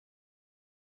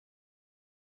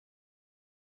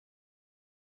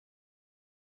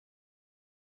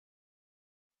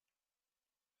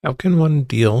 How can one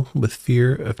deal with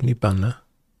fear of Nibbana?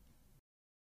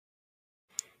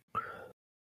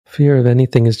 Fear of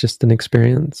anything is just an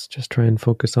experience. Just try and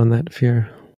focus on that fear.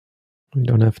 We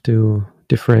don't have to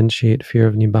differentiate fear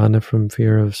of Nibbana from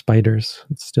fear of spiders.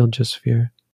 It's still just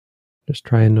fear. Just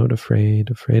try and note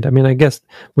afraid. I mean, I guess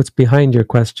what's behind your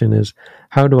question is,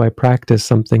 how do I practice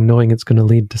something knowing it's going to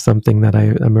lead to something that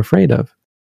I'm afraid of,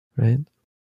 right?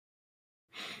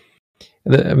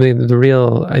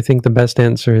 I think the best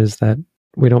answer is that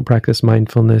we don't practice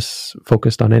mindfulness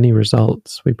focused on any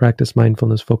results. We practice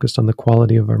mindfulness focused on the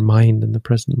quality of our mind in the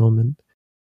present moment.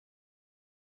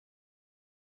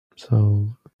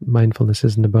 So mindfulness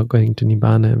isn't about going to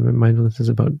Nibbana. Mindfulness is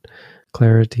about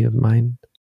clarity of mind.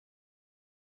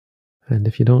 And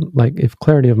if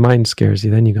clarity of mind scares you,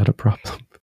 then you got a problem.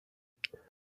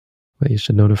 But you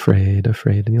should note afraid,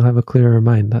 and you'll have a clearer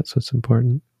mind. That's what's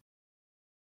important.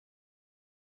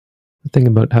 The thing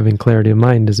about having clarity of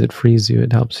mind is it frees you.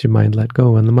 It helps your mind let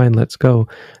go. When the mind lets go,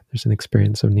 there's an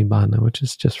experience of Nibbana, which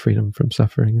is just freedom from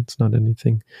suffering. It's not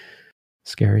anything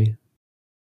scary.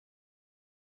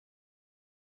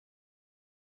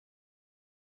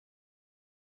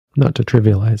 Not to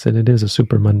trivialize it, it is a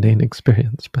super mundane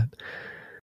experience, but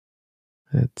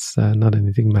it's not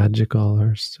anything magical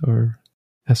or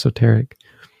esoteric.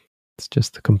 It's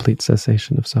just the complete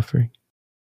cessation of suffering.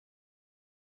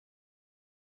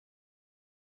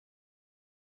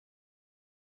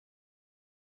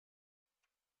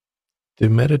 Do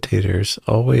meditators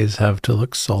always have to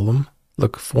look solemn,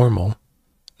 look formal,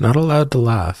 not allowed to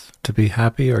laugh, to be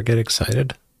happy or get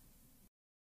excited?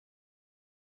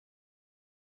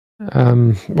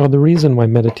 Well, the reason why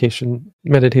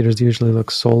meditators usually look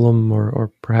solemn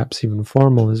or perhaps even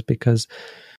formal is because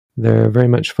they're very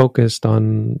much focused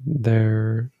on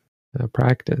their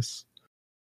practice.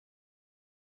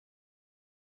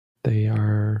 They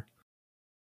are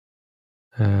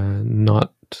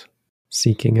not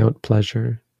seeking out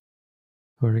pleasure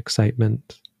or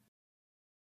excitement.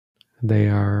 They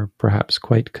are perhaps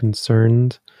quite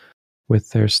concerned with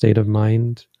their state of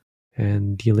mind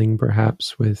and dealing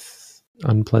perhaps with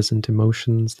unpleasant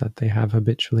emotions that they have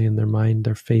habitually in their mind.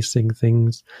 They're facing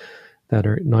things that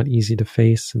are not easy to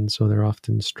face, and so they're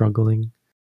often struggling.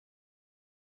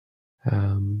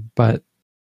 But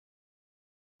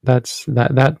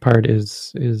that part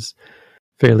is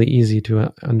fairly easy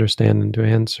to understand and to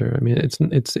answer. I mean,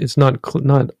 it's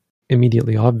not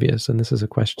immediately obvious, and this is a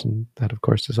question that, of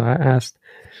course, is asked.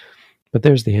 But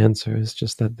there's the answer. It's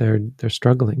just that they're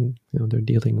struggling. They're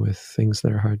dealing with things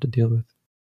that are hard to deal with.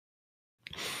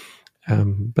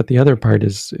 But the other part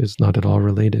is not at all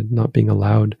related. Not being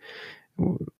allowed.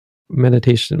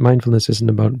 Meditation, mindfulness isn't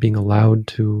about being allowed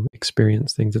to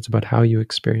experience things. It's about how you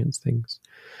experience things.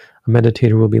 A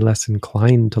meditator will be less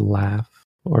inclined to laugh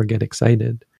or get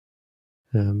excited.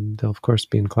 They'll, of course,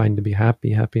 be inclined to be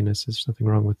happy. Happiness, is nothing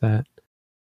wrong with that.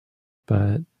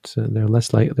 But they're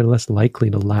less likely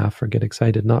to laugh or get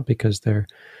excited, not because they're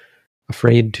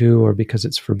afraid to or because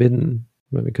it's forbidden,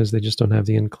 but because they just don't have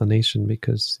the inclination,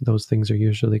 because those things are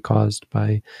usually caused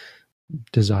by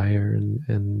desire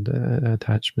and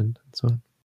attachment and so on.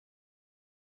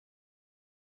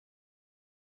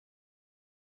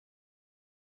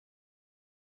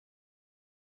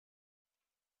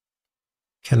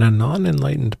 Can a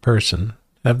non-enlightened person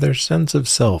have their sense of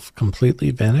self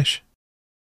completely vanish?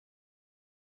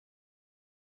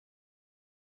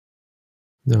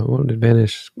 No, it won't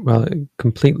vanish. Well,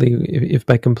 completely. If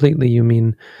by completely you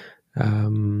mean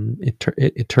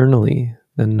eternally,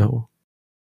 then no.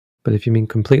 But if you mean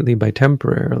completely by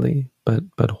temporarily,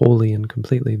 but wholly and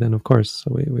completely, then of course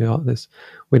we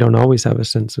don't always have a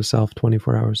sense of self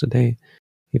 24 hours a day,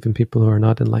 even people who are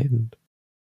not enlightened.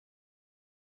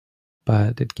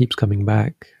 But it keeps coming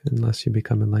back unless you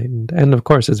become enlightened. And of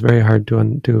course, it's very hard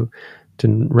to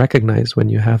recognize when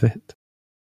you have it.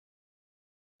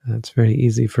 It's very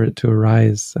easy for it to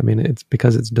arise. I mean, it's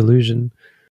because it's delusion.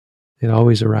 It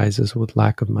always arises with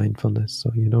lack of mindfulness.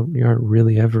 So you aren't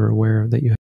really ever aware that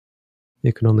you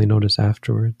can only notice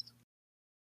afterwards.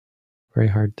 Very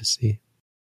hard to see.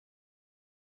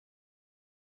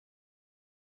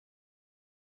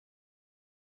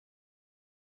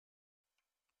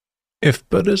 If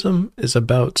Buddhism is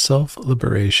about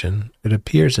self-liberation, it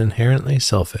appears inherently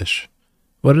selfish.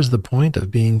 What is the point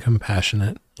of being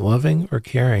compassionate, loving, or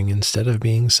caring instead of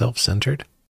being self-centered?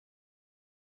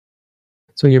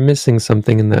 So you're missing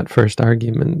something in that first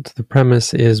argument. The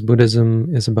premise is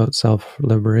Buddhism is about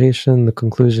self-liberation. The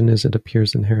conclusion is it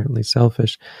appears inherently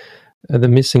selfish. The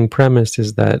missing premise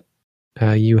is that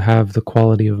you have the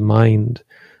quality of mind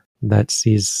that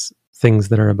sees things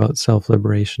that are about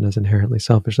self-liberation as inherently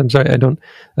selfish. I'm sorry, I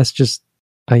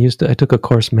took a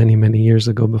course many, many years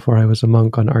ago before I was a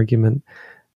monk on argument.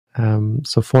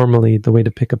 So formally, the way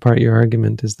to pick apart your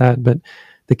argument is that, but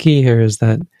the key here is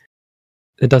that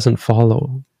it doesn't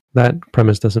follow.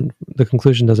 The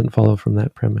conclusion doesn't follow from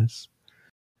that premise.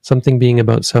 Something being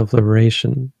about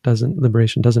self-liberation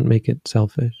doesn't make it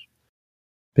selfish,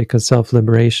 because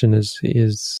self-liberation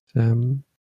is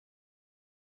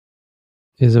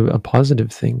a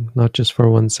positive thing, not just for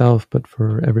oneself, but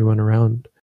for everyone around.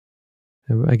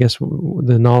 I guess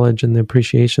the knowledge and the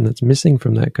appreciation that's missing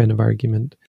from that kind of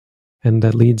argument, and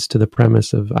that leads to the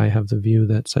premise of I have the view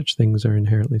that such things are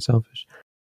inherently selfish,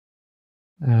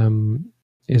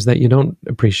 is that you don't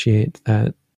appreciate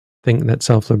that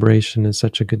self-liberation is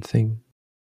such a good thing,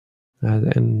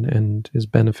 and is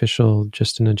beneficial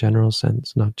just in a general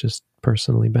sense, not just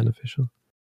personally beneficial.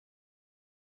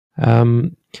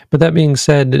 But that being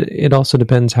said, it also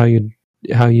depends how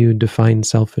you define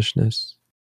selfishness,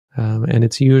 and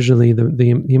it's usually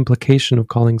the implication of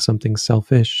calling something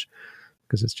selfish,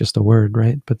 because it's just a word,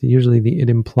 right? But it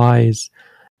implies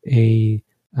a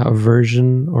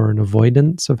aversion or an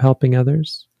avoidance of helping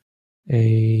others,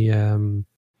 a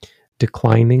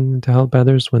declining to help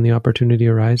others when the opportunity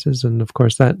arises, and of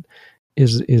course that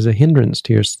is a hindrance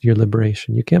to your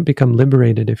liberation. You can't become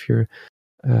liberated if you're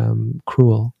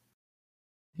cruel,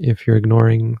 if you're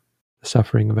ignoring the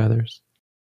suffering of others.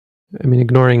 I mean,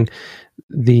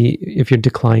 if you're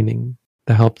declining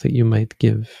the help that you might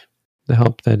give the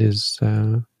help that is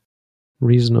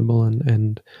reasonable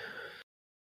and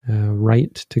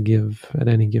right to give at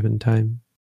any given time.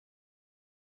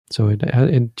 So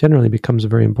it generally becomes a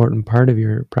very important part of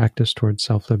your practice towards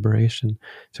self-liberation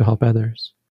to help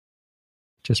others,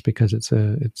 just because it's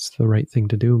the right thing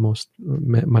to do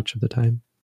much of the time.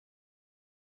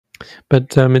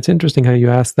 But it's interesting how you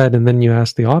ask that, and then you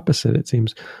ask the opposite. It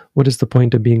seems, what is the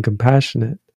point of being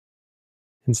compassionate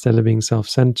instead of being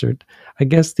self-centered? I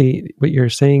guess what you're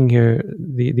saying here,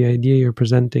 the idea you're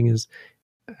presenting is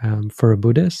for a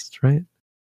Buddhist, right?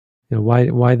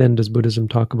 Why then does Buddhism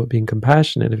talk about being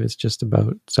compassionate if it's just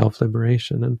about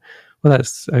self-liberation? And well,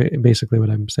 that's basically what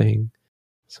I'm saying.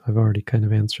 So I've already kind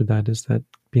of answered that, is that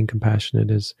being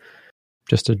compassionate is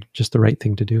just the right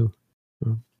thing to do.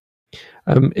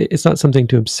 It's not something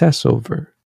to obsess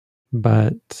over,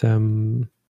 but in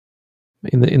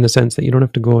the sense that you don't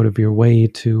have to go out of your way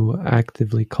to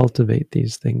actively cultivate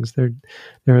these things. They're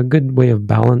a good way of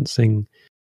balancing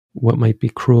what might be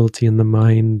cruelty in the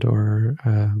mind or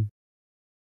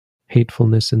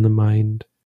hatefulness in the mind,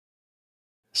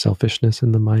 selfishness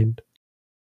in the mind.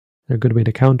 They're a good way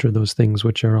to counter those things,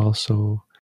 which are also,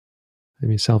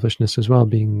 selfishness as well,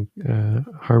 being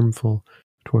harmful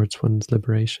towards one's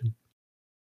liberation.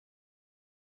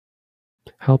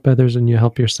 Help others and you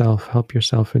help yourself. Help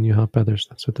yourself and you help others.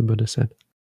 That's what the Buddha said.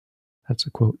 That's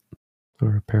a quote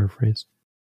or a paraphrase.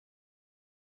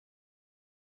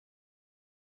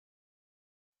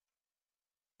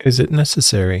 Is it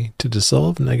necessary to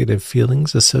dissolve negative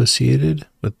feelings associated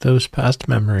with those past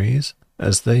memories,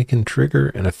 as they can trigger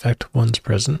and affect one's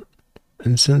present,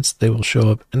 and since they will show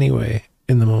up anyway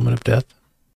in the moment of death?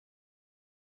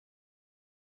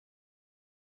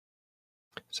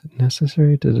 Is it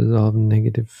necessary to dissolve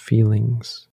negative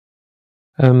feelings?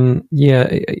 So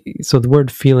the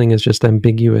word feeling is just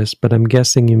ambiguous, but I'm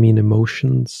guessing you mean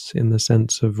emotions in the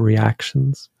sense of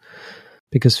reactions,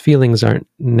 because feelings aren't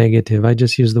negative. I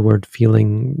just use the word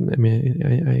feeling.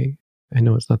 I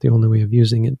know it's not the only way of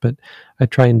using it, but I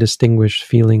try and distinguish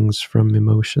feelings from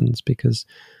emotions, because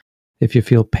if you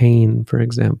feel pain, for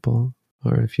example,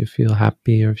 or if you feel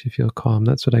happy, or if you feel calm,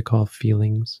 that's what I call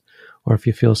feelings. Or if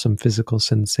you feel some physical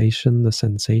sensation, the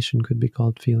sensation could be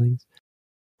called feelings.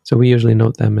 So we usually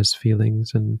note them as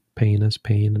feelings, and pain as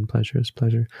pain, and pleasure as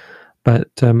pleasure. But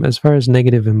as far as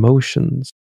negative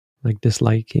emotions, like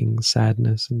disliking,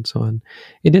 sadness, and so on,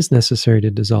 it is necessary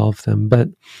to dissolve them. But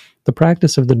the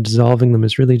practice of the dissolving them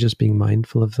is really just being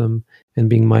mindful of them and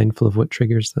being mindful of what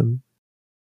triggers them.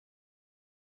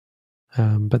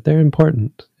 But they're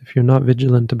important. If you're not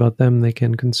vigilant about them, they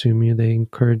can consume you. They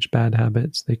encourage bad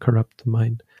habits. They corrupt the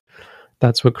mind.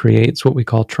 That's what creates what we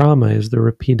call trauma, is the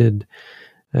repeated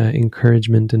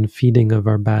encouragement and feeding of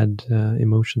our bad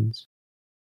emotions.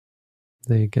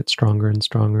 They get stronger and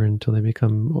stronger until they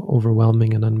become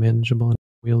overwhelming and unmanageable and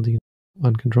unwieldy,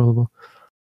 uncontrollable.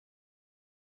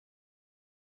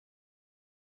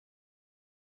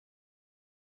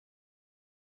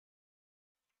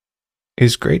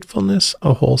 Is gratefulness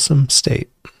a wholesome state?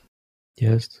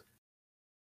 Yes.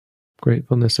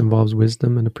 Gratefulness involves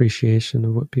wisdom and appreciation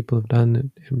of what people have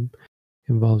done. It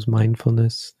involves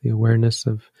mindfulness, the awareness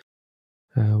of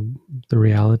the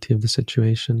reality of the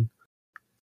situation.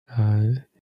 It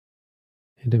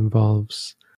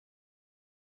involves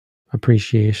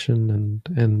appreciation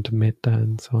and metta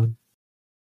and so on.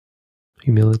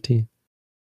 Humility.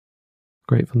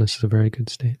 Gratefulness is a very good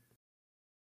state.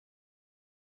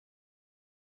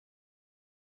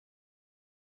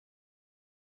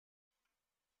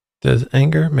 Does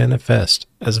anger manifest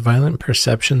as violent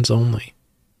perceptions only?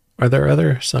 Are there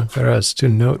other sankharas to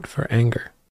note for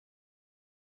anger?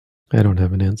 I don't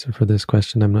have an answer for this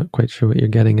question. I'm not quite sure what you're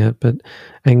getting at, but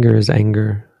anger is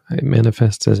anger. It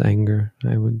manifests as anger.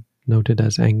 I would note it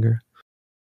as anger.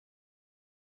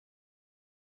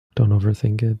 Don't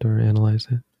overthink it or analyze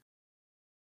it.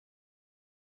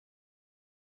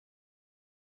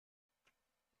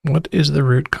 What is the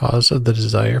root cause of the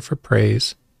desire for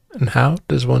praise, and how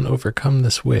does one overcome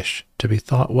this wish to be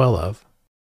thought well of?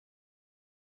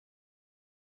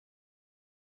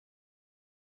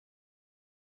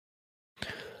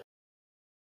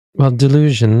 Well,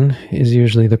 delusion is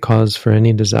usually the cause for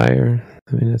any desire.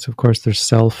 It's, of course, there's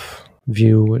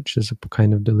self-view, which is a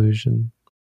kind of delusion,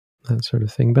 that sort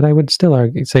of thing. But I would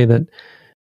still say that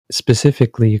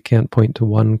specifically you can't point to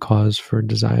one cause for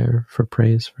desire for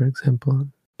praise, for example.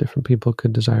 Different people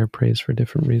could desire praise for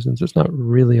different reasons. It's not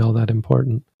really all that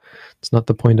important. It's not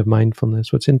the point of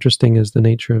mindfulness. What's interesting is the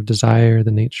nature of desire,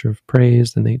 the nature of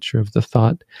praise, the nature of the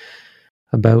thought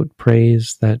about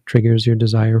praise that triggers your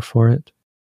desire for it.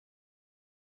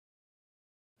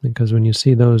 Because when you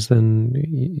see those, then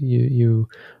you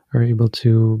are able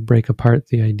to break apart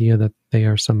the idea that they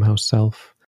are somehow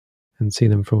self and see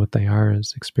them for what they are,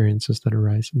 as experiences that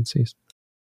arise and cease.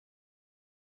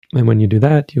 And when you do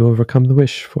that, you overcome the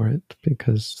wish for it,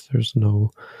 because there's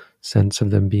no sense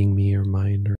of them being me or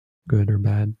mine or good or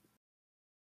bad.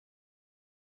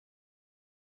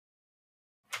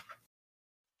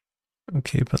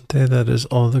 Okay, Bhante, that is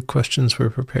all the questions we're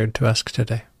prepared to ask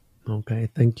today. Okay,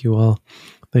 thank you all.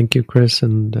 Thank you, Chris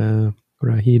and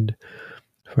Rahid,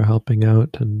 for helping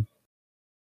out. And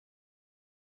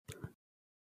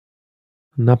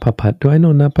Napapat. Do I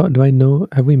know Napat? Do I know?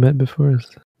 Have we met before?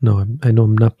 No, I know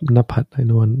Napat. I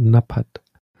know a Napat.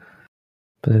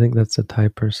 But I think that's a Thai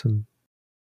person.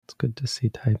 It's good to see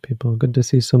Thai people. Good to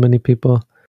see so many people.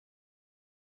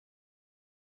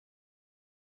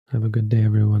 Have a good day,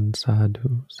 everyone.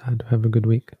 Sadhu. Sadhu. Have a good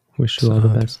week. Wish you all the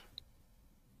best.